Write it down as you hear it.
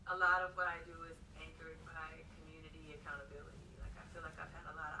a lot of what I do is anchored by community accountability. Like I feel like I've had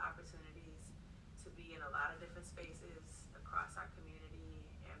a lot of opportunities to be in a lot of different spaces across our community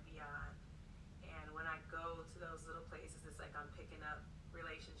and beyond. And when I go to those little places, it's like I'm picking up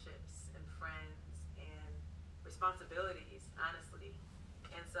relationships and friends and responsibilities, honestly.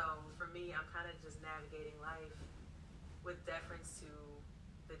 And so for me, I'm kind of just navigating life with deference to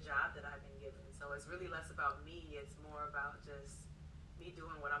the job that I've been given. So it's really less about me. It's more about just me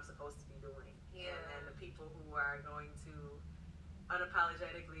doing what I'm supposed to be doing. Yeah. And the people who are going to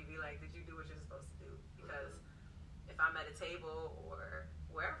unapologetically be like, did you do what you're supposed to do? Because if I'm at a table or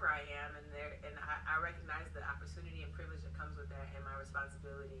wherever I am and I recognize the opportunity and privilege that comes with that and my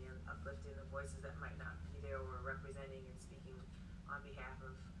responsibility and uplifting the voices that might not be there or representing and speaking on behalf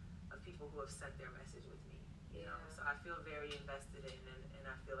of people who have sent their message with me. You know, so I feel very invested in, and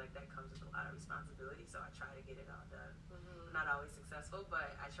I feel like that comes with a lot of responsibility. So I try to get it all done. I'm not always successful,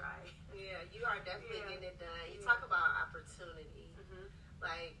 but I try. Yeah, you are definitely getting it done. You talk about opportunity.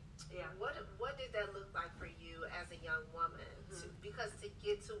 Like, what did that look like for you as a young woman? Because to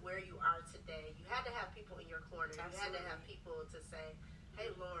get to where you are today, you had to have people in your corner. Absolutely. You had to have people to say,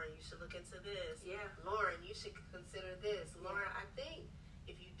 hey, Lauren, you should look into this. Yeah. Lauren, you should consider this. Lauren, I think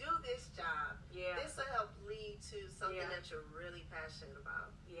if you do this job, this will help lead to something that you're really passionate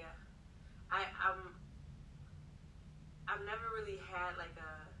about. Yeah. I've never really had like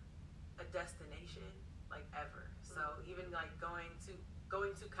a destination like ever. So even like going to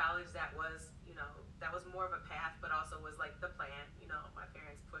college, that was, you know, that was more of a path, but also was like the plan. You know, my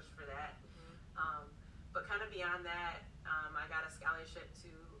parents pushed for that. But kind of beyond that, I got a scholarship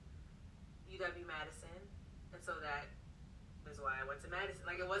to UW-Madison, and so that is why I went to Madison.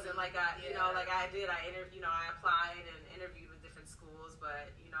 Like it wasn't like I applied and interviewed with different schools,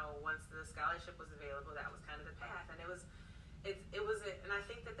 but you know, once the scholarship was available, that was kind of the path, and and I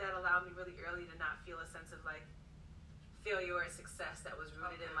think that allowed me really early to not feel a sense of like failure or success that was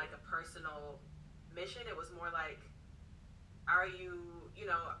rooted in like a personal mission. It was more like, are you, you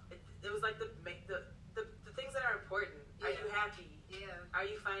know, it was like the things that are important. Are you happy? Are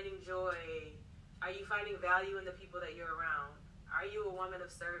you finding joy? Are you finding value in the people that you're around? Are you a woman of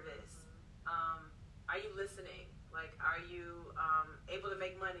service? Are you listening? Like, are you able to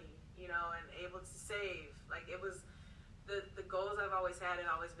make money, you know, and able to save? Like, it was the goals I've always had had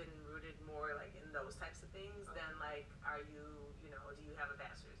always been rooted more like in those types of things than like, are you, you know, do you have a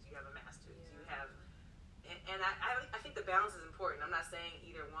bachelor's? Do you have a master's? Do you have, and I think the balance is important. I'm not saying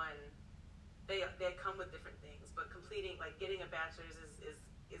either one. They come with different things, but completing, like getting a bachelor's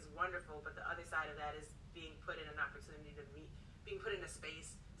is wonderful, but the other side of that is being put in an opportunity to meet, being put in a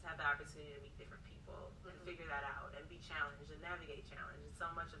space to have the opportunity to meet different people and figure that out and be challenged and navigate challenge. And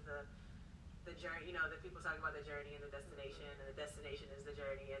so much of the journey, you know, that people talk about the journey and the destination is the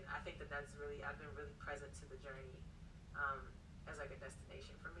journey, and I think that's really, I've been really present to the journey as like a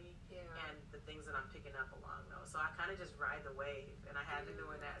destination for me, and the things that I'm picking up along those. So I kind of just ride the wave, and I have been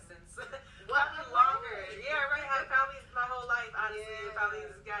doing that since longer. Yeah, right. I probably my whole life, honestly. It probably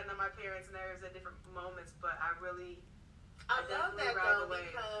has gotten on my parents' nerves at different moments, but I love that though,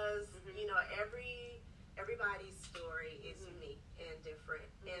 because you know, everybody's story is unique and different.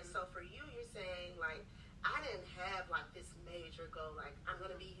 And so for you, you're saying like, I didn't have like this major goal, like I'm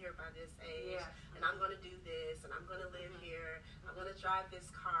going to be here by this age, and I'm going to do this, and I'm going to live here, I'm going to drive this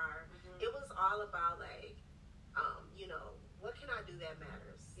car. It was all about like, you know, what can I do that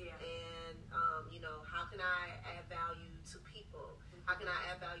matters? And, you know, how can I add value to people? How can I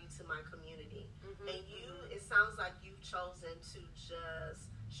add value to my community? And it sounds like you've chosen to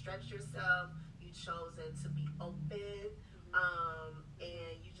just stretch yourself. You've chosen to be open.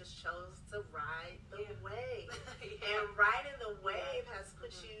 And you just chose to ride the wave. And riding the wave has put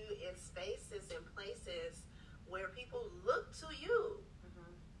you in spaces and places where people look to you.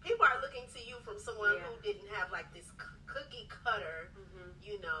 People are looking to you from someone who didn't have like this cookie cutter,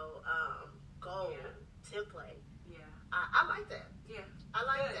 you know, goal template. I like that. I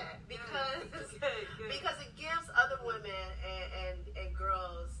like that because because it gives other women and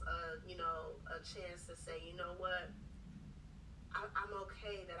girls, you know, a chance to say, you know what, I'm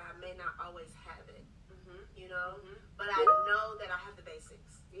okay that I may not always have it, you know, but I know that I have the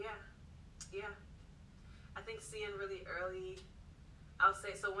basics. I think seeing really early, I'll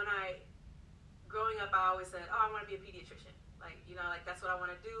say, so growing up, I always said, oh, I want to be a pediatrician. Like, you know, like that's what I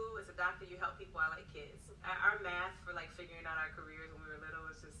want to do. As a doctor, you help people. I like kids. Our math for like figuring out our careers when we were little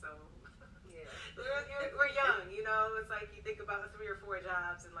was just so, we're young, you know, it's like you think about 3 or 4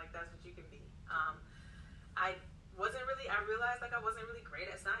 jobs and like that's what you can be. I realized like I wasn't really great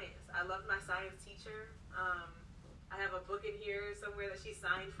at science. I loved my science teacher. I have a book in here somewhere that she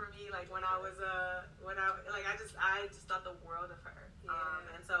signed for me, like when I just thought the world of her.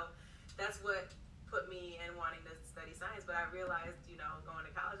 Yeah. And so that's what put me in wanting to study science. But I realized, going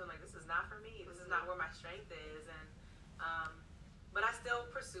to college, I'm like, this is not for me. This is not where my strength is. And but I still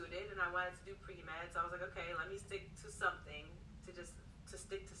pursued it, and I wanted to do pre-med. So I was like, okay, let me stick to something to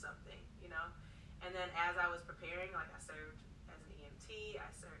stick to something, And then as I was preparing, like I served as an EMT.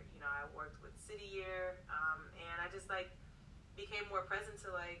 I served, I worked with City Year, and I just like became more present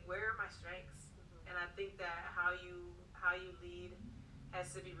to like, where are my strengths? And I think that how you lead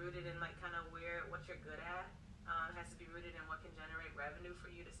has to be rooted in like kind of what you're good at. It has to be rooted in what can generate revenue for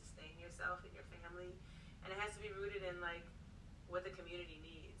you to sustain yourself and your family, and it has to be rooted in like what the community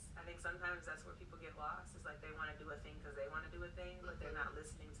needs. I think sometimes that's where people get lost. It's like they want to do a thing because they want to do a thing, but they're not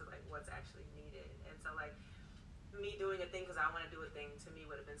listening to like what's actually needed. And so like me doing a thing because I want to do a thing to me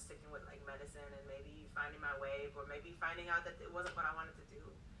would have been sticking with like medicine and maybe finding my wave, or maybe finding out that it wasn't what I wanted to do.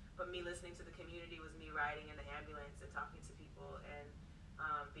 But me listening to the community was me riding in the ambulance and talking to people and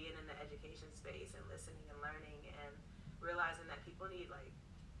being in the education space and listening and learning and realizing that people need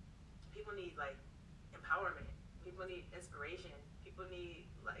empowerment. People need inspiration. People need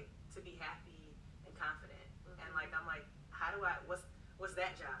like to be happy and confident. And like I'm like, what's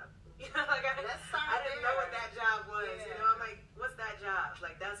that job? Like I didn't know what that job was. Yeah. I'm like, what's that job?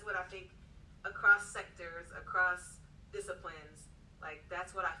 Like that's what I think across sectors, across disciplines, like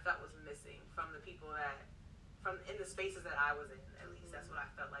that's what I felt was missing from the people in the spaces that I was in. At least that's what I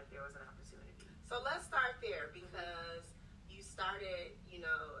felt like there was an opportunity. So let's start there because you started,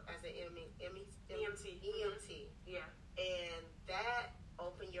 as an EMT. Yeah. And that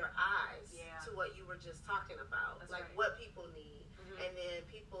opened your eyes to what you were just talking about. That's like right. what people need. And then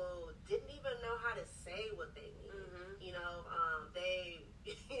people didn't even know how to say what they need.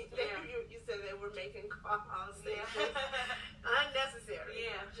 You said they were making calls. Unnecessary.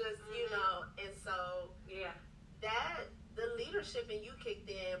 Yeah. Just, and so that the leadership in you kicked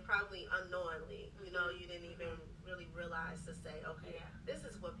in probably unknowingly. You didn't even really realize to say, okay, this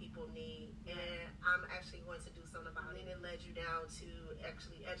is what people need, and I'm actually going to do something about it. And it led you down to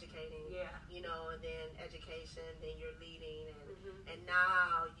actually educating, and then education, then you're leading, and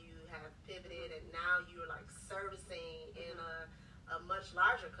now you have pivoted, and now you're like servicing in a much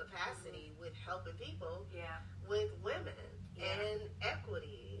larger capacity with helping people, with women and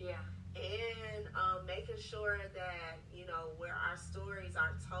equity. And making sure that where our stories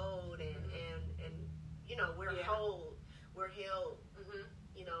are told and we're held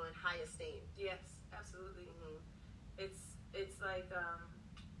in high esteem. Yes, absolutely. It's like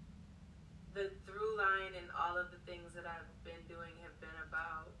the through line in all of the things that I've been doing have been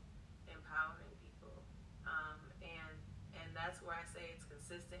about empowering people, and that's where I say it's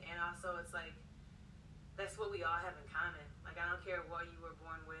consistent, and also it's like that's what we all have in common. Like I don't care what you were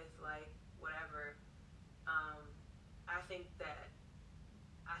born with, like whatever. I think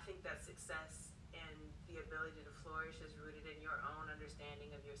that success and the ability to flourish is rooted in your own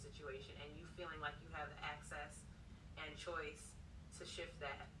understanding of your situation and you feeling like you have the access and choice to shift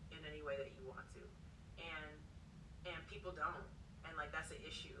that in any way that you want to. And people don't. And like that's an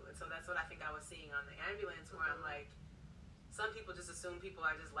issue. And so that's what I think I was seeing on the ambulance where I'm like, some people just assume people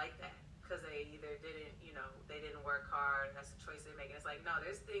are just like that because they either didn't, they didn't work hard. That's a choice they're making. It's like, no,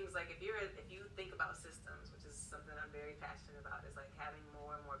 there's things like if you think about systems, which is something I'm very passionate about, is like having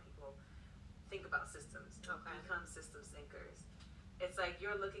more and more people think about systems, become system thinkers. It's like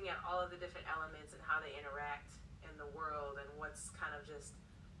you're looking at all of the different elements and how they interact in the world and what's just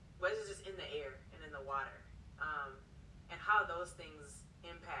in the air and in the water, and how those things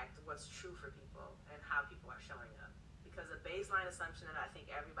impact what's true for people and how people are showing up. Because a baseline assumption that I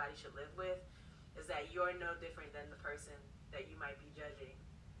think everybody should live with is that you're no different than the person that you might be judging.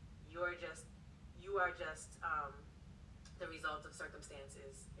 You are just the result of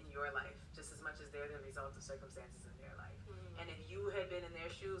circumstances in your life, just as much as they're the result of circumstances in their life. And if you had been in their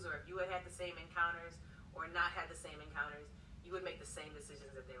shoes, or if you had the same encounters or not had the same encounters, you would make the same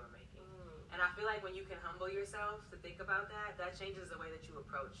decisions that they were making. And I feel like when you can humble yourself to think about that, that changes the way that you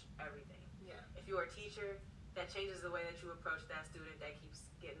approach everything. If you're a teacher, that changes the way that you approach that student that keeps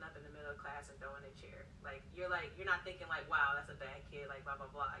getting up in the middle of class and throwing a chair. Like you're not thinking like, wow, that's a bad kid, like blah blah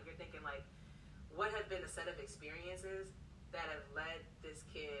blah. You're thinking like, what have been the set of experiences that have led this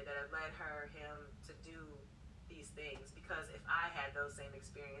kid, that have led him to do these things? Because if I had those same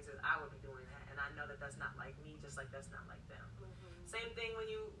experiences, I would be doing that, and I know that that's not like me, just like that's not like them. Same thing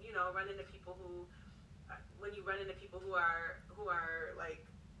when you run into people who are like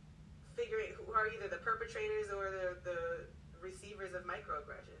who are either the perpetrators or the receivers of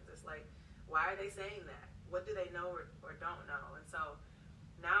microaggressions. It's like, why are they saying that? what do they know or don't know? And so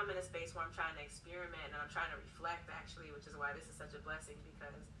now I'm in a space where I'm trying to experiment and I'm trying to reflect, actually, which is why this is such a blessing,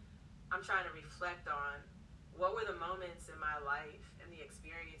 because I'm trying to reflect on what were the moments in my life and the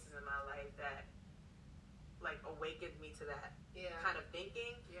experiences in my life that like awakened me to that kind of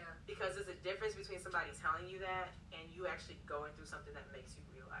thinking. Because there's a difference between somebody telling you that and you actually going through something that makes you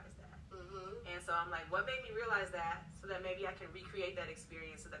realize that. And so I'm like, what made me realize that, so that maybe I can recreate that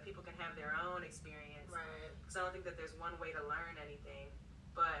experience so that people can have their own experience. Because I don't think that there's one way to learn anything,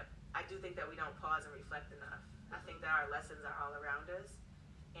 but I do think that we don't pause and reflect enough. I think that our lessons are all around us,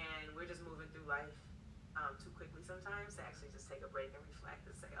 and we're just moving through life too quickly sometimes to actually just take a break and reflect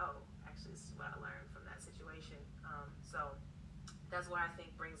and say, oh, actually this is what I learned from that situation. So that's why I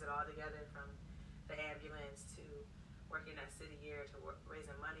think brings it all together, from the ambulance to working at City Year to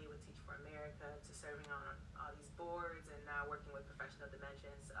raising money with Teach for America to serving on all these boards and now working with Professional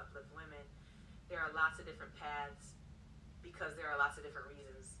Dimensions to uplift women. There are lots of different paths because there are lots of different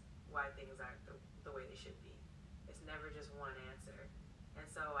reasons why things aren't the way they should be. It's never just one answer. And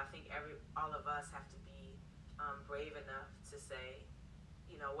so I think all of us have to be brave enough to say,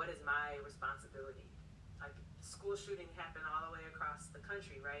 you know, what is my responsibility? Like, school shooting happened all the way across the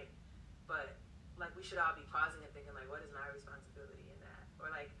country, right? But like, we should all be pausing and thinking, like, what is my responsibility in that? Or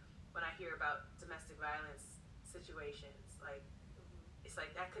like, when I hear about domestic violence situations, like, it's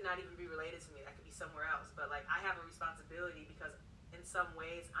like that could not even be related to me. That could be somewhere else. But like, I have a responsibility because in some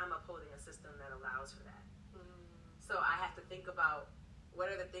ways I'm upholding a system that allows for that. So I have to think about what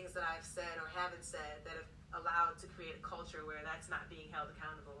are the things that I've said or haven't said that have allowed to create a culture where that's not being held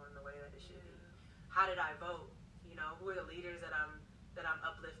accountable in the way that it should be. How did I vote? You know, who are the leaders that I'm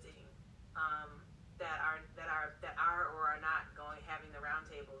uplifting, that are or are not having the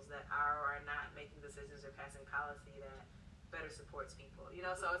roundtables, that are or are not making decisions or passing policy that better supports people. You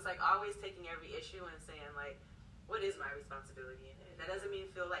know, so it's like always taking every issue and saying, like, what is my responsibility in it? That doesn't mean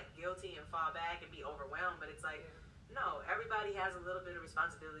feel like guilty and fall back and be overwhelmed, but it's like, no, everybody has a little bit of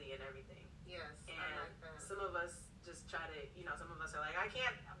responsibility in everything. And I like that. Some of us just try to, you know, some of us are like, I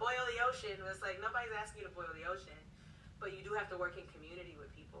can't boil the ocean. It's like, nobody's asking you to boil the ocean. But you do have to work in community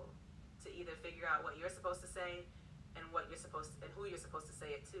with people to either figure out what you're supposed to say and who you're supposed to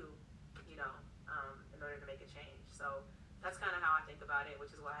say it to, you know, in order to make a change. So that's kind of how I think about it,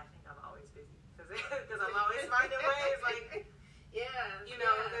 which is why I think I'm always busy. Because I'm always finding ways, like, you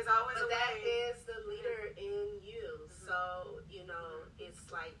know, there's always a way. But that is the leader in you. So, you know,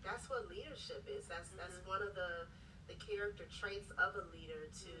 it's like, that's what leadership is. That's one of the character traits of a leader,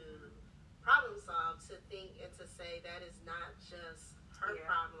 to problem solve, to think and to say that is not just her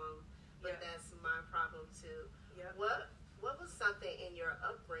problem, but that's my problem too. What was something in your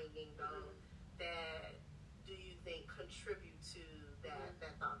upbringing though that do you think contribute to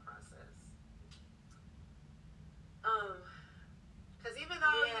that thought process? Because even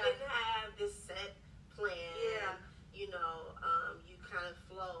though you didn't have this set plan, you know, you kind of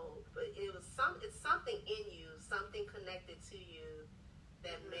flowed, but it's something in you, something connected to you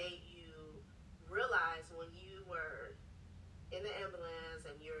that made you realize when you were in the ambulance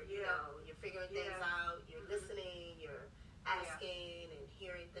and you're figuring things out, you're listening, you're asking and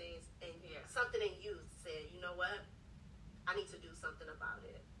hearing things, and something in you said, you know what, I need to do something about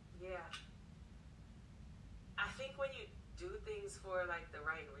it. I think when you do things for like the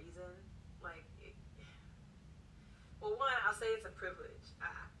right reason, like, well, one, I'll say it's a privilege.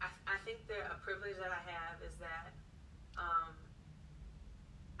 I think that a privilege that I have is that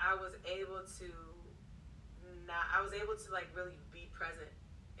I was able to like really be present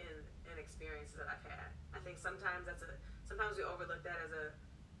in experiences that I've had. I think sometimes we overlook that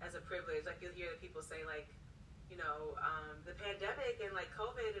as a privilege. Like, you'll hear people say, like, you know, the pandemic and like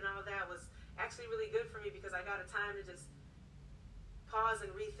COVID and all of that was actually really good for me because I got a time to just pause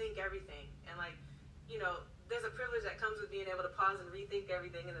and rethink everything. And like, you know, there's a privilege that comes with being able to pause and rethink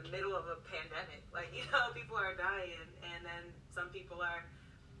everything in the middle of a pandemic. Like, you know, people are dying, and then some people are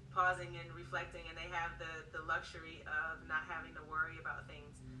pausing and reflecting, and they have the luxury of not having to worry about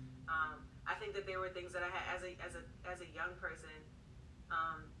things. I think that there were things that I had as a young person.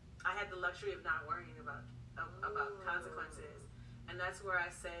 I had the luxury of not worrying about consequences, and that's where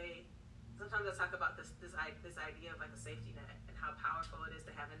I say, sometimes I talk about this idea of like a safety net and how powerful it is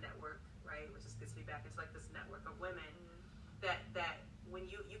to have a network, right? Which just gets me back into like this network of women that when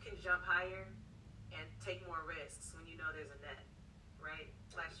you can jump higher and take more risks when you know there's a net, right?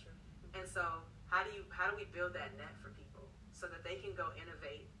 Like, and so how do we build that net for people so that they can go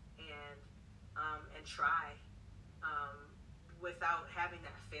innovate and try without having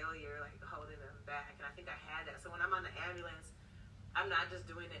that failure like holding them back? And I think I had that. So when I'm on the ambulance, I'm not just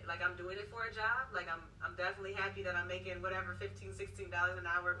doing it, like I'm doing it for a job. Like I'm definitely happy that I'm making whatever $15, $16 an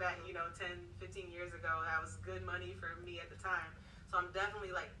hour back, 10, 15 years ago. That was good money for me at the time. So I'm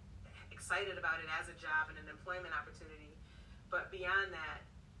definitely like excited about it as a job and an employment opportunity. But beyond that,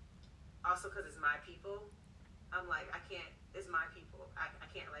 also because it's my people, I'm like, it's my people. I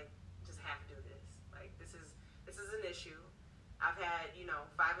can't like just have to do this. Like this is an issue. I've had,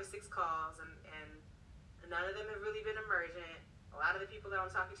 5 or 6 calls and none of them have really been emergent. A lot of the people that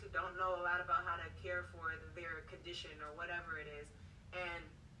I'm talking to don't know a lot about how to care for their condition or whatever it is. And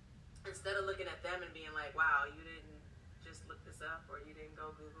instead of looking at them and being like, wow, you didn't just look this up, or you didn't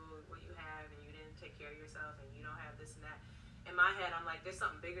go Google what you have, and you didn't take care of yourself, and you don't have this and that. In my head, I'm like, there's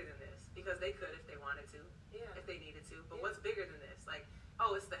something bigger than this, because they could if they wanted to, if they needed to. But what's bigger than this? Like,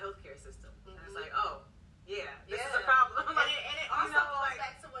 oh, it's the healthcare system. And it's like, oh, this is a problem. and it also goes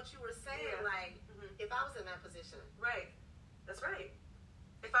back to what you were saying, like, if I was in that position. Right. That's right.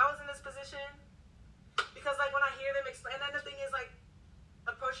 If I was in this position, because like when I hear them explain, and then the thing is like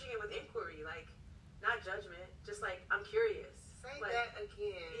approaching it with inquiry, like not judgment, just like I'm curious. Say like, that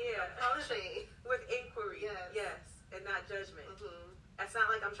again. Yeah. Approaching with inquiry. Yes. And not judgment. It's not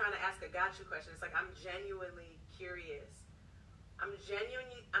like I'm trying to ask a gotcha question. It's like I'm genuinely curious. I'm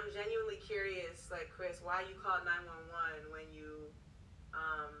genuinely curious, like, Chris, why you called 911 when you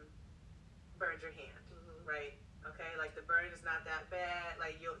burned your hand, right? Okay, like the burn is not that bad.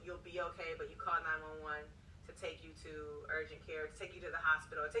 Like you'll be okay, but you call 911 to take you to urgent care, to take you to the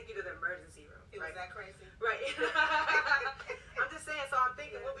hospital, or take you to the emergency room. Right? Was that crazy? Right. I'm just saying. So I'm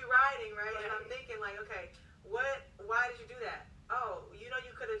thinking we'll be riding, right? And I'm thinking like, okay, why did you do that? Oh, you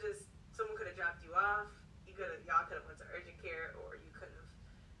could have someone could have dropped you off. Y'all could have went to urgent care, or you could have,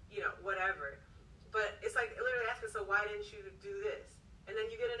 whatever. But it's like literally asking, so why didn't you do this? And then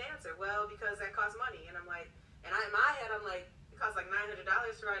you get an answer. Well, because that costs money. And I'm like. And in my head, I'm like, it costs like $900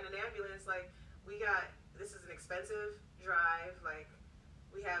 to ride in an ambulance. Like, this is an expensive drive. Like,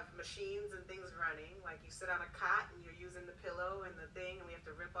 we have machines and things running. Like, you sit on a cot and you're using the pillow and the thing, and we have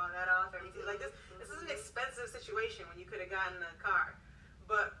to rip all that off. Everything like this. This is an expensive situation when you could have gotten a car.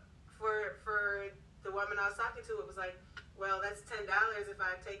 But for the woman I was talking to, it was like, well, that's $10 if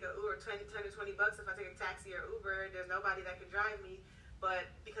I take a Uber, $10 to $20 if I take a taxi or Uber. There's nobody that can drive me. But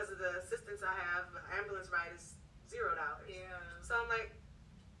because of the assistance I have, the ambulance ride is $0. Yeah. So I'm like,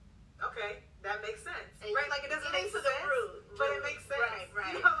 okay, that makes sense, and right? Like it doesn't make sense, but it makes sense.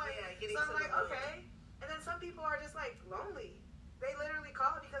 Right. So I'm like, okay. And then some people are just like lonely. They literally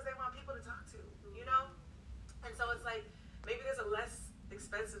call because they want people to talk to, And so it's like maybe there's a less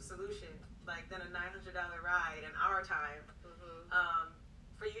expensive solution, like than a $900 ride in our time.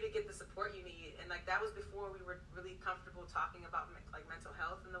 For you to get the support you need. And like that was before we were really comfortable talking about like mental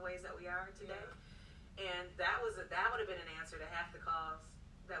health in the ways that we are today. And that would have been an answer to half the calls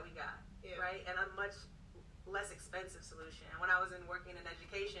that we got, right? And a much less expensive solution. And when I was working in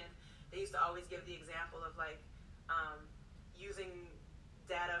education, they used to always give the example of like using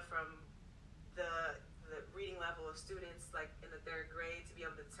data from the reading level of students like in the 3rd grade to be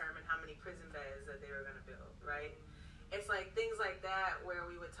able to determine how many prison beds that they were going to build, right? It's like things like that where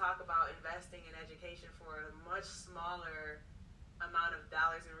we would talk about investing in education for a much smaller amount of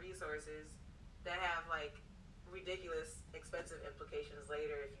dollars and resources that have like ridiculous expensive implications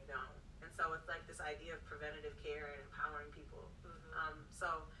later if you don't. And so it's like this idea of preventative care and empowering people.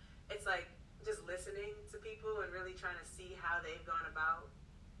 So it's like just listening to people and really trying to see how they've gone about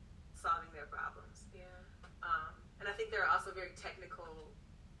solving their problems. And I think there are also very technical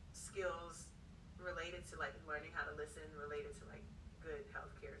skills related to like learning how to listen, related to like good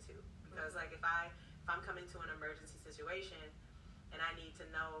healthcare too. Because like if I'm coming to an emergency situation and I need to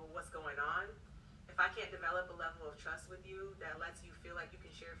know what's going on, if I can't develop a level of trust with you that lets you feel like you can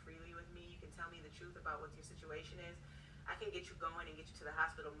share freely with me, you can tell me the truth about what your situation is, I can get you going and get you to the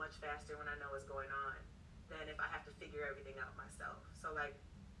hospital much faster when I know what's going on than if I have to figure everything out myself. So like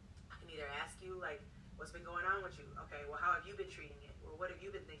I can either ask you like, what's been going on with you? Okay, well, how have you been treating it? Well, what have you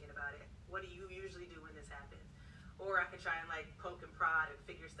been thinking about it? What do you usually do when this happens? Or I can try and like poke and prod and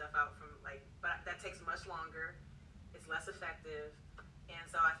figure stuff out from like, but that takes much longer. It's less effective. And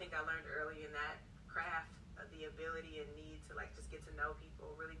so I think I learned early in that craft the ability and need to like just get to know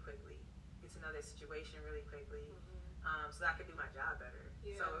people really quickly, get to know their situation really quickly, so that I could do my job better.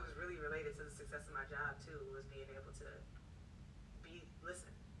 So it was really related to the success of my job too, was being able to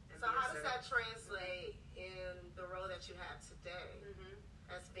listen. So how does that translate in the role that you have today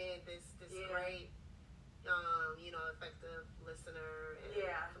as being this great, effective listener and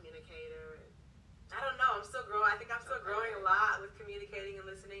communicator? I don't know. I'm still growing. I think I'm still growing a lot with communicating and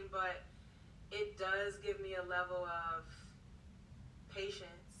listening, but it does give me a level of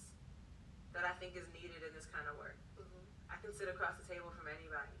patience that I think is needed in this kind of work. I can sit across the table from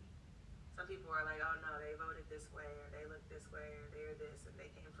anybody. Some people are like, oh no, they voted this way, or they look this way, or they're this, and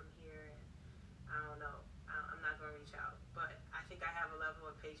they came from here, and I don't know. I'm not going to reach out. But I think I have a level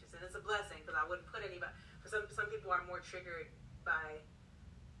of patience, and it's a blessing, because I wouldn't put anybody, for some people are more triggered by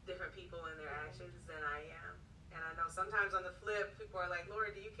different people and their actions than I am. And I know sometimes on the flip, people are like,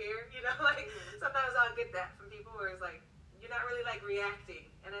 Laura, do you care? You know, like, sometimes I'll get that from people where it's like, you're not really, like,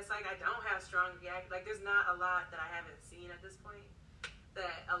 reacting. And it's like, I don't have strong react. Like, there's not a lot that I haven't seen at this point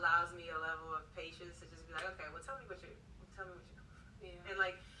that allows me a level of patience to just be like, okay, well, tell me what you're coming from. Yeah. And,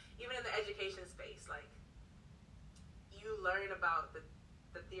 like, even in the education space, like, you learn about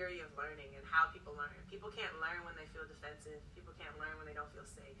the theory of learning and how people learn. People can't learn when they feel defensive. People can't learn when they don't feel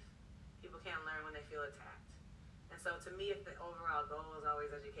safe. People can't learn when they feel attacked. And so to me, if the overall goal is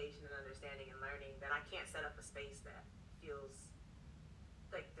always education and understanding and learning, then I can't set up a space that feels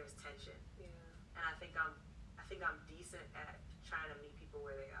like there's tension. Yeah. And I think I'm decent at trying to meet people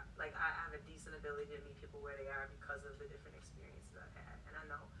where they are. Like, I have a decent ability to meet people where they are because of the different experiences I've had. And I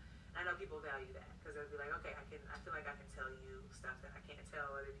know people value that, because they'll be like, okay, I feel like I can tell you stuff that I can't tell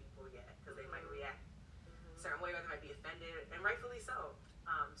other people yet, because they might react a certain way, or they might be offended, and rightfully so.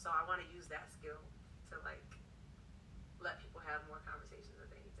 So I want to use that skill to, like, let people have more conversations that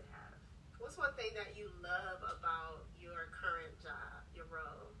they need to have. What's one thing that you love about your current job, your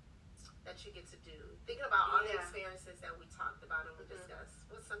role, that you get to do? Thinking about all the experiences that we talked about and we discussed,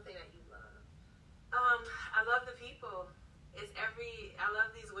 what's something that you love? I love the people. I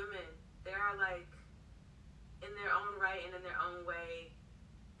love these women. They are, like, in their own right and in their own way,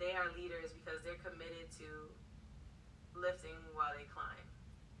 they are leaders because they're committed to lifting while they climb.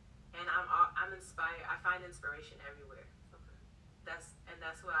 And I'm inspired. I find inspiration everywhere. Okay.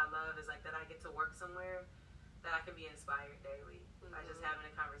 That's what I love, is like that I get to work somewhere that I can be inspired daily by just having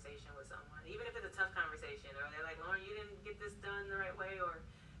a conversation with someone, even if it's a tough conversation, or they're like, Lauren, you didn't get this done the right way, or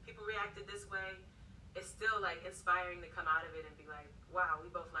people reacted this way. It's still, like, inspiring to come out of it and be like, wow, we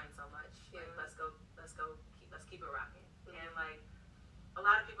both learned so much. Yeah. Like, let's keep it rocking. And, like, a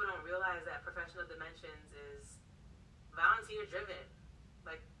lot of people don't realize that Professional Dimensions is volunteer driven.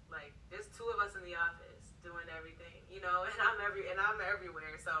 Like there's two of us in the office doing everything, you know, and I'm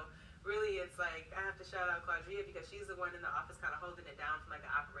everywhere. So really, it's like I have to shout out Claudria, because she's the one in the office kind of holding it down from, like,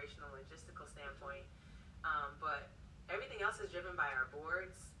 an operational logistical standpoint. But everything else is driven by our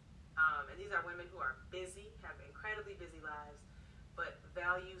boards. And these are women who are busy, have incredibly busy lives, but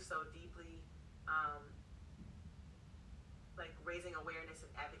value so deeply, like, raising awareness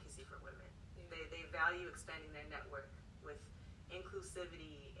and advocacy for women. Yeah. They value expanding their network with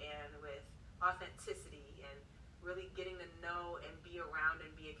inclusivity and with authenticity, and really getting to know and be around and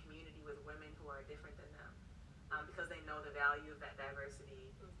be a community with women who are different than them, because they know the value of that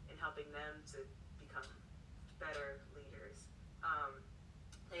diversity in helping them to become better leaders.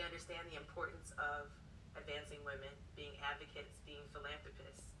 They understand the importance of advancing women, being advocates, being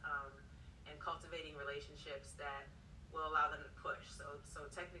philanthropists, and cultivating relationships that will allow them to push. So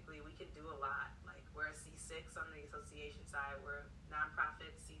technically, we can do a lot. Like, we're a C6 on the association side, we're a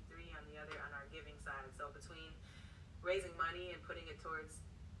nonprofit, C3 on the other, on our giving side. So between raising money and putting it towards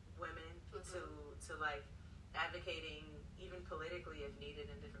women, to like advocating even politically if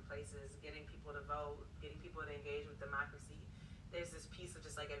needed in different places, getting people to vote, getting people to engage with democracy, there's this piece of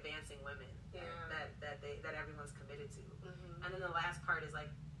just, like, advancing women that everyone's committed to. And then the last part is, like,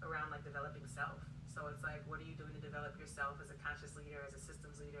 around, like, developing self. So it's like, what are you doing to develop yourself as a conscious leader, as a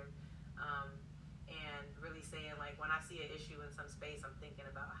systems leader? And really saying, like, when I see an issue in some space, I'm thinking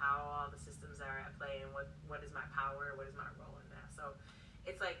about how all the systems are at play and what is my power, what is my role in that. So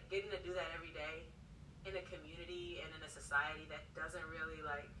it's like getting to do that every day in a community and in a society that doesn't really,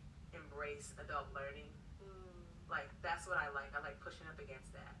 like, embrace adult learning. Like, that's what I like. I like pushing up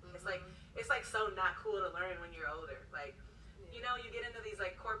against that. It's like so not cool to learn when you're older. Like, you know, you get into these,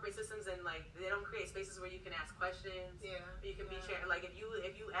 like, corporate systems, and, like, they don't create spaces where you can ask questions. Yeah. You can be sharing. Like, if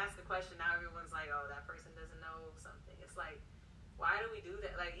you ask a question, now everyone's like, oh, that person doesn't know something. It's like, why do we do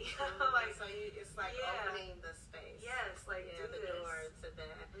that? Like, you know, like, so it's like opening the space. Yes, like, do the door to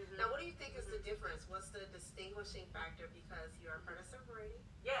that. Now, what do you think is the difference? What's the distinguishing factor? Because you're a part of sorority.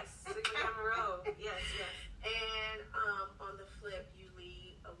 Yes, Sigma Gamma Rho. Yes. And on the flip, you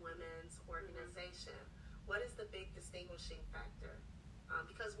lead a women's organization. What is the big distinguishing factor?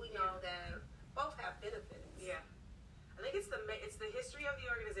 Because we know that both have benefits. Yeah, I think it's the history of the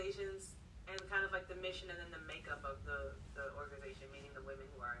organizations, and kind of like the mission, and then the makeup of the organization, meaning the women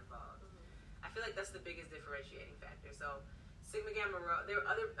who are involved. I feel like that's the biggest differentiating factor. So Sigma Gamma Rho. They're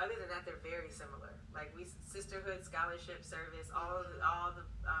other than that, they're very similar. Like sisterhood, scholarship, service, all the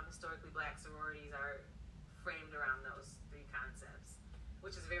historically black sororities are framed around those three concepts,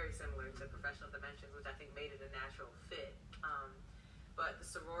 which is very similar to Professional Dimensions, which I think made it a natural fit. But the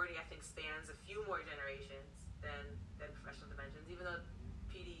sorority, I think, spans a few more generations than Professional Dimensions, even though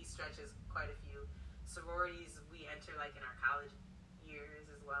PD stretches quite a few. Sororities we enter like in our college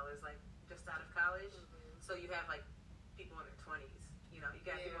years as well as like just out of college. Mm-hmm. So you have like people in their 20s. You know, you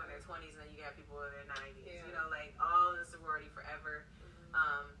got people in their 20s and then you got people in their 90s. Yeah. You know, like all in the sorority forever.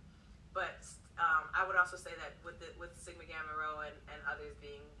 Mm-hmm. But I would also say that with Sigma Gamma Rho and others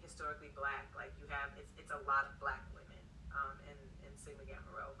being historically black, like you have it's a lot of black women in Sigma Gamma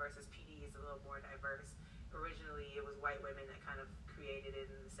Rho versus PD is a little more diverse. Originally, it was white women that kind of created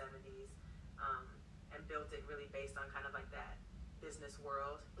it in the 70s and built it really based on kind of like that business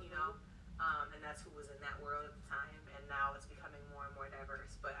world, you know, and that's who was in that world at the time. And now it's becoming more and more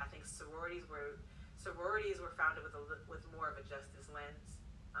diverse. But I think sororities were founded with more of a justice lens.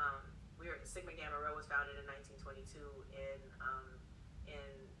 Sigma Gamma Rho was founded in 1922 in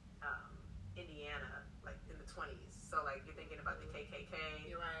Indiana, like in the 20s. So like you're thinking about the KKK,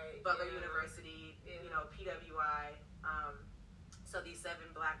 right, Butler University, you know, PWI. So these 7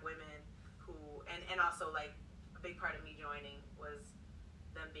 black women who, and also like a big part of me joining was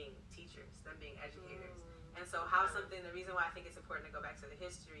them being teachers, them being educators. And so the reason why I think it's important to go back to the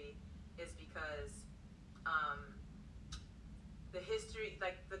history is because the history,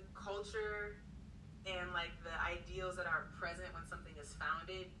 like the culture and like the ideals that are present when something is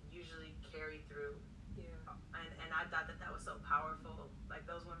founded usually carry through. Yeah. And I thought that was so powerful. Like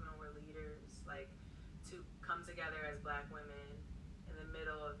those women were leaders, like to come together as black women in the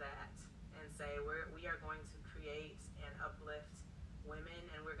middle of that and say we are going to create and uplift women,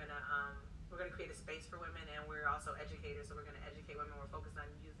 and we're gonna create a space for women, and we're also educators, so we're gonna educate women. We're focused on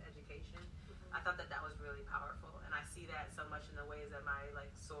youth education. I thought that was really powerful, and I see that so much in the ways that my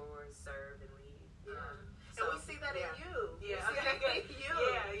like sorors serve and lead. So, and we see that in you. Yeah, we see that in you.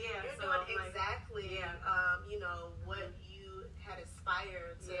 Yeah. You're doing exactly, you know, what you had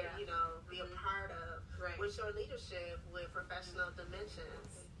aspired to, you know, be a part of with your leadership with Professional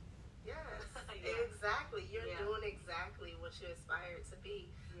Dimensions. Yes, exactly. You're doing exactly what you aspired to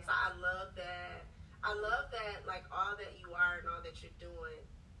be. Yeah. So I love that. Like all that you are and all that you're doing,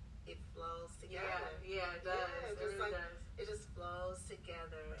 it flows together. Yeah, it does. Yeah, it really does. It just flows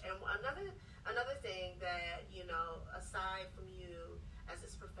together. And another thing that, you know, aside from you as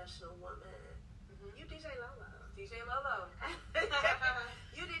this professional woman, you DJ Lolo. DJ Lolo.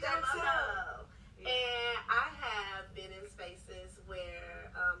 You DJ Lolo. Yeah. And I have been in spaces where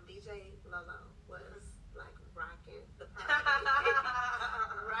DJ Lolo was like rocking the party.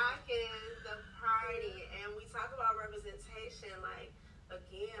 Rocking the party. And we talk about representation, like,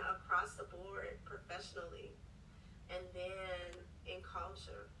 again, across the board, professionally, and then in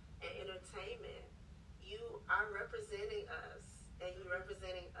culture and entertainment. You are representing us, and you're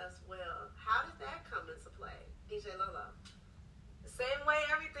representing us well. How did that come into play, DJ Lolo? Same way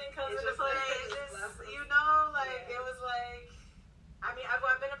everything comes into play. You know, like, it was like, I mean, I've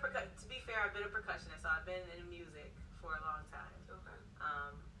been to be fair, I've been a percussionist, so I've been in music for a long time. Okay.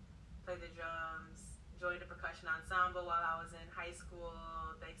 Played the drums, joined a percussion ensemble while I was in high school,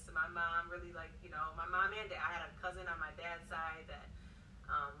 thanks to my mom. Really, like, you know, my mom and dad. I had a cousin on my dad's side that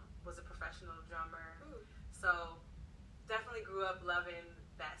was a professional drummer. So definitely grew up loving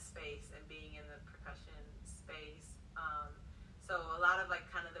that space and being in the percussion space. So a lot of like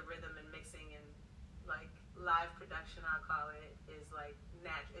kind of the rhythm and mixing and like live production, I'll call it, is like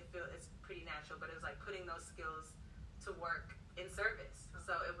natural. It's pretty natural, but it was like putting those skills to work in service.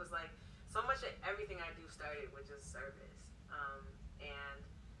 So it was like so much of everything I do started with just service. And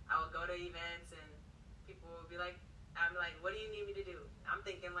I would go to events and people would be like, I'm like, what do you need me to do? I'm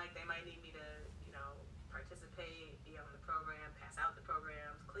thinking like they might need me to, you know, participate, be on the program, pass out the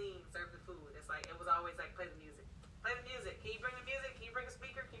programs, clean, serve the food. It's like, it was always like, play the music. Play the music. Can you bring the music? Can you bring a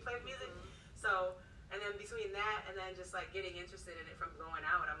speaker? Can you play the music? So, and then between that and then just like getting interested in it from going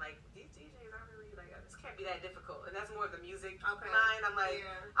out, I'm like, these DJs aren't really like, this can't be that difficult. And that's more of the music mind. I'm like,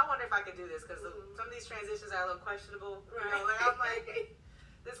 I wonder if I could do this, because some of these transitions are a little questionable. You know, like, I'm like,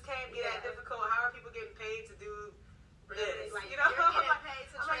 this can't be that difficult. How are people getting paid to do this? Like, you know, you're getting paid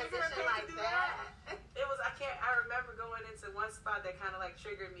to transition like that. It was, I remember going into one spot that kind of like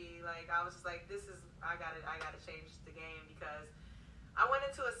triggered me. Like, I was just like, I gotta change the game, because I went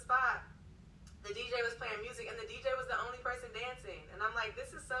into a spot, the DJ was playing music, and the DJ was the only person dancing. And I'm like,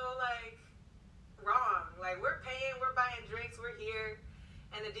 this is so like wrong. Like, we're paying, we're buying drinks, we're here,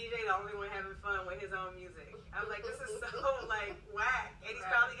 and the DJ the only one having fun with his own music. I was like, this is so like whack, and he's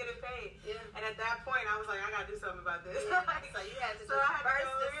probably getting paid. Yeah. And at that point, I was like, I gotta do something about this. Yeah. So you had to. So I had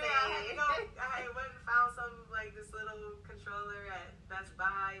to go. I went and found some like this little controller at Best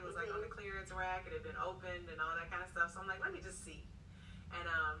Buy. It was like on the clearance rack. It had been opened and all that kind of stuff. So I'm like, let me just see. And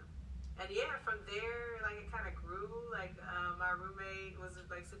yeah, from there, like it kind of grew. Like my roommate was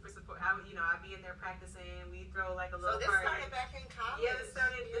like super supportive. I'd be in there practicing. We throw like a little. So this party. Started back in college. Yeah, this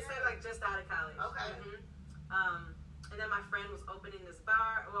started like just out of college. Okay. And then my friend was opening this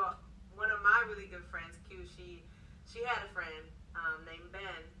bar. Well, one of my really good friends, Q, she had a friend named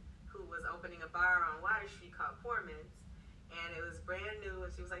Ben who was opening a bar on Water Street called Poorman's, and it was brand new.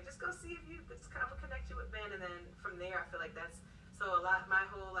 And she was like, just go see if you just kind of connect you with Ben. And then from there, I feel like that's. So my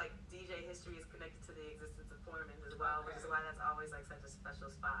whole like DJ history is connected to the existence of Poorman's as well, which is why that's always like such a special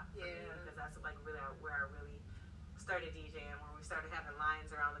spot for me, because that's like really where I really started DJing, when we started having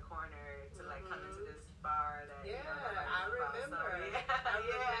lines around the corner to like come into this bar that I remember. I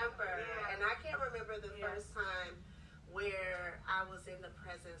remember. Yeah. And I can't remember the first time where I was in the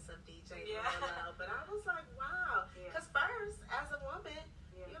presence of DJ Lola, but I was like, wow, because first as a woman,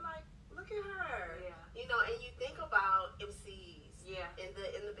 you're like, look at her, and you think about MCs. In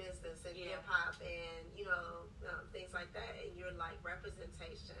the business and hip hop and things like that, and you're like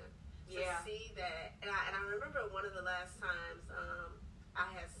representation to see that. And I remember one of the last times I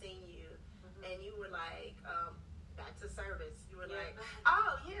had seen you, and you were like back to service. You were like,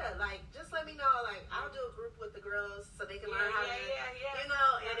 oh yeah, like just let me know. Like I'll do a group with the girls so they can learn how to,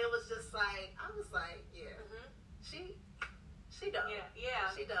 And it was just like I was like, she dope.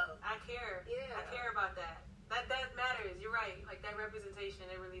 She dope. I care. Yeah, I care about that. That matters. You're right. Like that representation,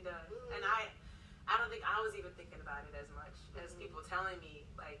 it really does. And I don't think I was even thinking about it as much as people telling me,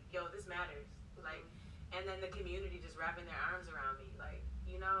 like, yo, this matters. Like, and then the community just wrapping their arms around me, like,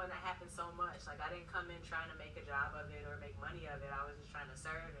 and that happened so much. Like, I didn't come in trying to make a job of it or make money of it. I was just trying to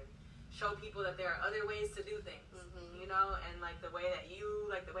serve and show people that there are other ways to do things, and like the way that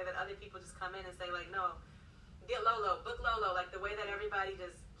other people just come in and say, like, no, get Lolo, book Lolo, like the way that everybody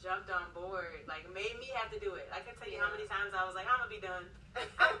just jumped on board, like made me have to do it. I can tell you how many times I was like, I'm gonna be done. I'm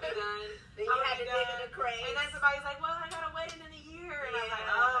gonna be done. Then you had to dig in the crates. And then somebody's like, well, I got a wedding in a year. And I'm like,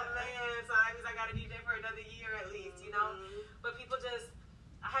 oh man, so that means I gotta DJ for another year at least, But people just,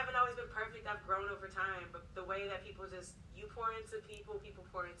 I haven't always been perfect. I've grown over time. But the way that people just, you pour into people, people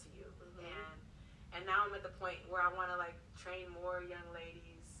pour into you. And now I'm at the point where I wanna like train more young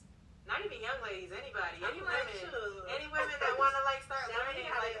ladies. Not even young ladies, anybody, any women that want to like start learning,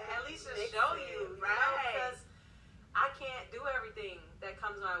 like at least just show you, because I can't do everything that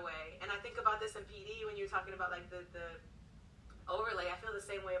comes my way. And I think about this in PD when you're talking about like the overlay. I feel the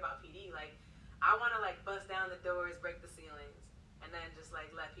same way about PD. Like I want to like bust down the doors, break the ceilings, and then just like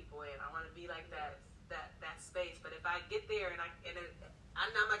let people in. I want to be like that space. But if I get there and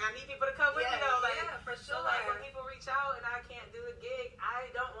I'm like, I need people to come with me though. Like, for sure. So like when people reach out and I can't do the gig,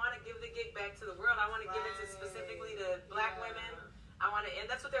 I don't want to give the gig back to the world. I want to give it to specifically to Black women. I want to, and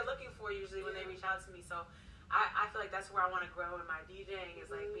that's what they're looking for usually when they reach out to me. So I feel like that's where I want to grow in my DJing,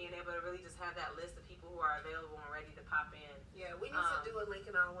 is like being able to really just have that list of people who are available and ready to pop in. Yeah, we need to do a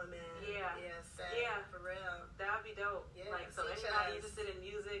Lincoln on Women. For real. That would be dope. Yeah, like so anybody interested in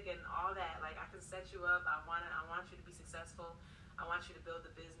music and all that, like I can set you up. I want you to be successful. I want you to build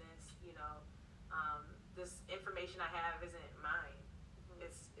a business. This information I have isn't mine.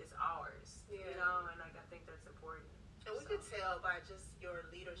 It's ours. And like I think that's important. And we could tell by just your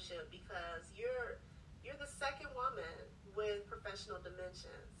leadership, because you're the second woman with professional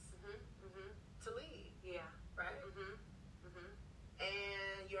dimensions to lead. Yeah. Right.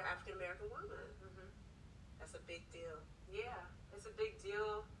 And you're an African American woman. That's a big deal. Yeah, it's a big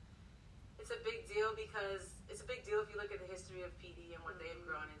deal. It's a big deal because it's a big deal if you look at the history of PD and what they've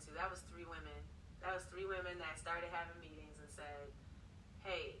grown into. That was 3 women. That was 3 women that started having meetings and said,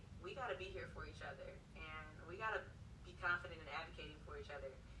 hey, we got to be here for each other, and we got to be confident in advocating for each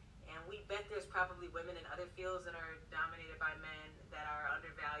other. And we bet there's probably women in other fields that are dominated by men that are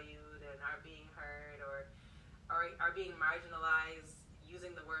undervalued and are being heard or are being marginalized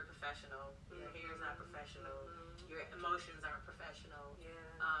using the word professional. Your hair is not professional. Your emotions aren't professional.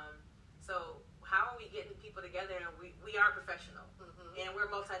 So how are we getting people together? And we are professional, and we're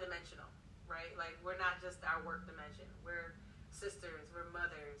multidimensional, right? Like we're not just our work dimension. We're sisters, we're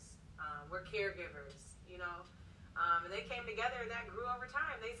mothers, we're caregivers, and they came together and that grew over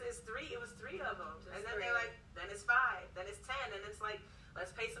time. They said it was 3 of them. And then they're like, then it's 5, then it's 10, and it's like,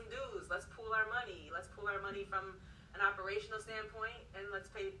 let's pay some dues, let's pool our money. Let's pool our money from an operational standpoint, and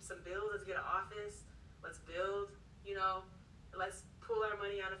let's pay some bills, let's get an office, let's build, let's pool our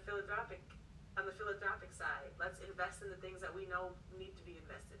money on the philanthropic side. Let's invest in the things that we know need to be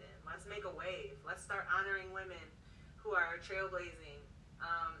invested in. Let's make a wave. Let's start honoring women who are trailblazing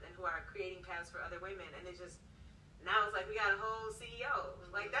and who are creating paths for other women. And it just, now it's like we got a whole CEO.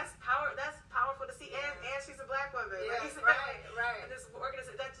 Like that's powerful to see. And she's a Black woman. Yeah, right. And this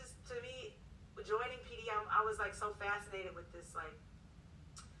organization, that just, to me, joining PD, I was like so fascinated with this, like,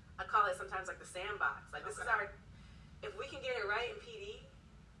 I call it sometimes like the sandbox. Like this is our, if we can get it right in PD,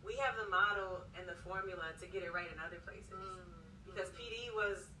 we have the model and the formula to get it right in other places. Because PD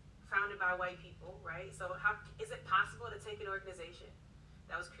was founded by white people, right? So how is it possible to take an organization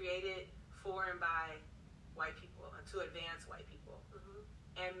that was created for and by white people and to advance white people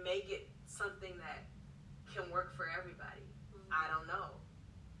and make it something that can work for everybody? I don't know.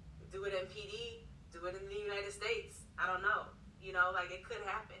 Do it in PD, do it in the United States. I don't know. You know, like it could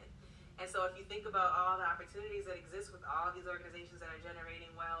happen. And so if you think about all the opportunities that exist with all these organizations that are generating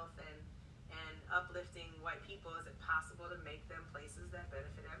wealth and uplifting white people, is it possible to make them places that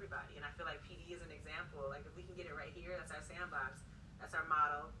benefit everybody? And I feel like PD is an example. Like if we can get it right here, that's our sandbox, that's our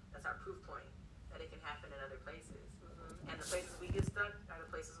model, that's our proof point that it can happen in other places. And the places we get stuck are the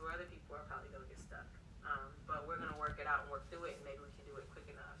places where other people are probably going to get stuck. But we're going to work it out and work through it, and maybe we can do it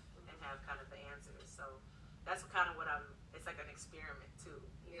quick enough and have kind of the answers. So that's kind of what it's like an experiment too,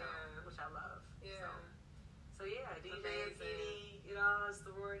 you know, which I love. Yeah. So yeah, DJ and PD, you know,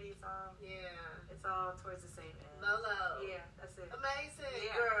 sorority, it's all towards the same end. Lolo. Yeah, that's it. Amazing,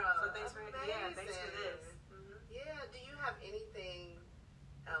 girl. So thanks for this. Yeah, do you have anything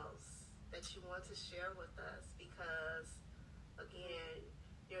else that you want to share with us? Because again,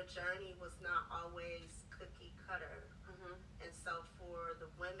 your journey was not always cookie cutter. And so for the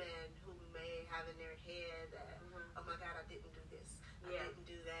women who may have in their head that, oh my God, I didn't do this, I didn't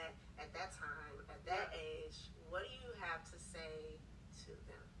do that at that time, at that age, what do you have to say to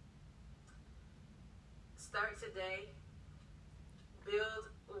them? Start today. Build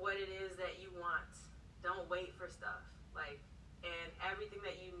what it is that you want. Don't wait for stuff. And everything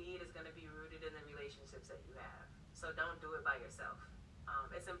that you need is going to be rooted in the relationships that you have. So don't do it by yourself.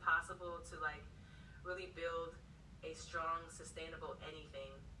 It's impossible to really build a strong, sustainable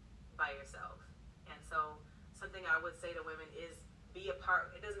anything by yourself. And so something I would say to women is be a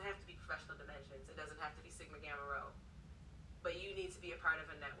part. It doesn't have to be Professional Dimensions. It doesn't have to be Sigma Gamma Rho. But you need to be a part of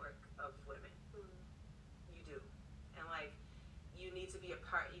a network of women. You do. And you need to be a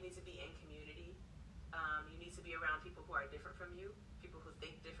part. You need to be in community. You need to be around people who are different from you, people who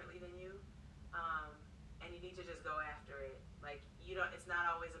think differently than you. And you need to just go after it. It's not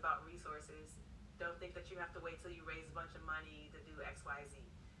always about resources. Don't think that you have to wait till you raise a bunch of money to do X, Y, Z.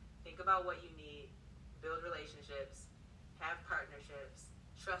 Think about what you need. Build relationships. Have partnerships.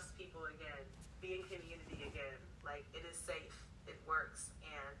 Trust people again. Be in community again. It is safe. It works.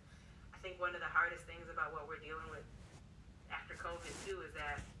 And I think one of the hardest things about what we're dealing with after COVID too is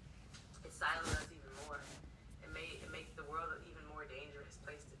that it silos us even more. It makes the world an even more dangerous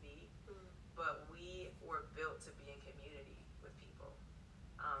place to be. But we were built to be in community with people.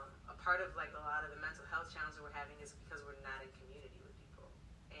 A part of a lot of the mental health challenges we're having is because we're not in community with people.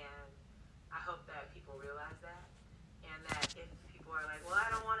 And I hope that people realize that. And that if people are like, well, I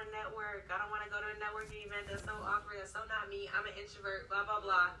don't want to network, I don't want to go to a networking event, that's so awkward, that's so not me, I'm an introvert, blah, blah,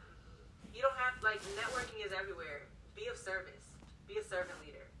 blah. You don't have, networking is everywhere. Be of service. Be a servant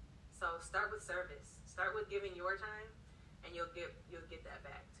leader. So start with service. Start with giving your time, and you'll get that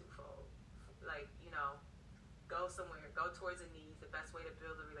back twofold. Go somewhere, go towards a need. The best way to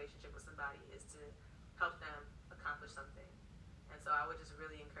build a relationship with somebody is to help them accomplish something. And so I would just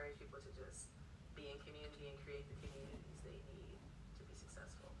really encourage people to just be in community and create the communities they need to be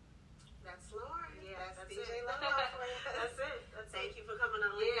successful. That's Lauren. Yeah, that's it. DJ Lolo. That's it. Thank you for coming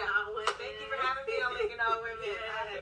on Lincoln All Women. Thank you for having me on Lincoln All Women.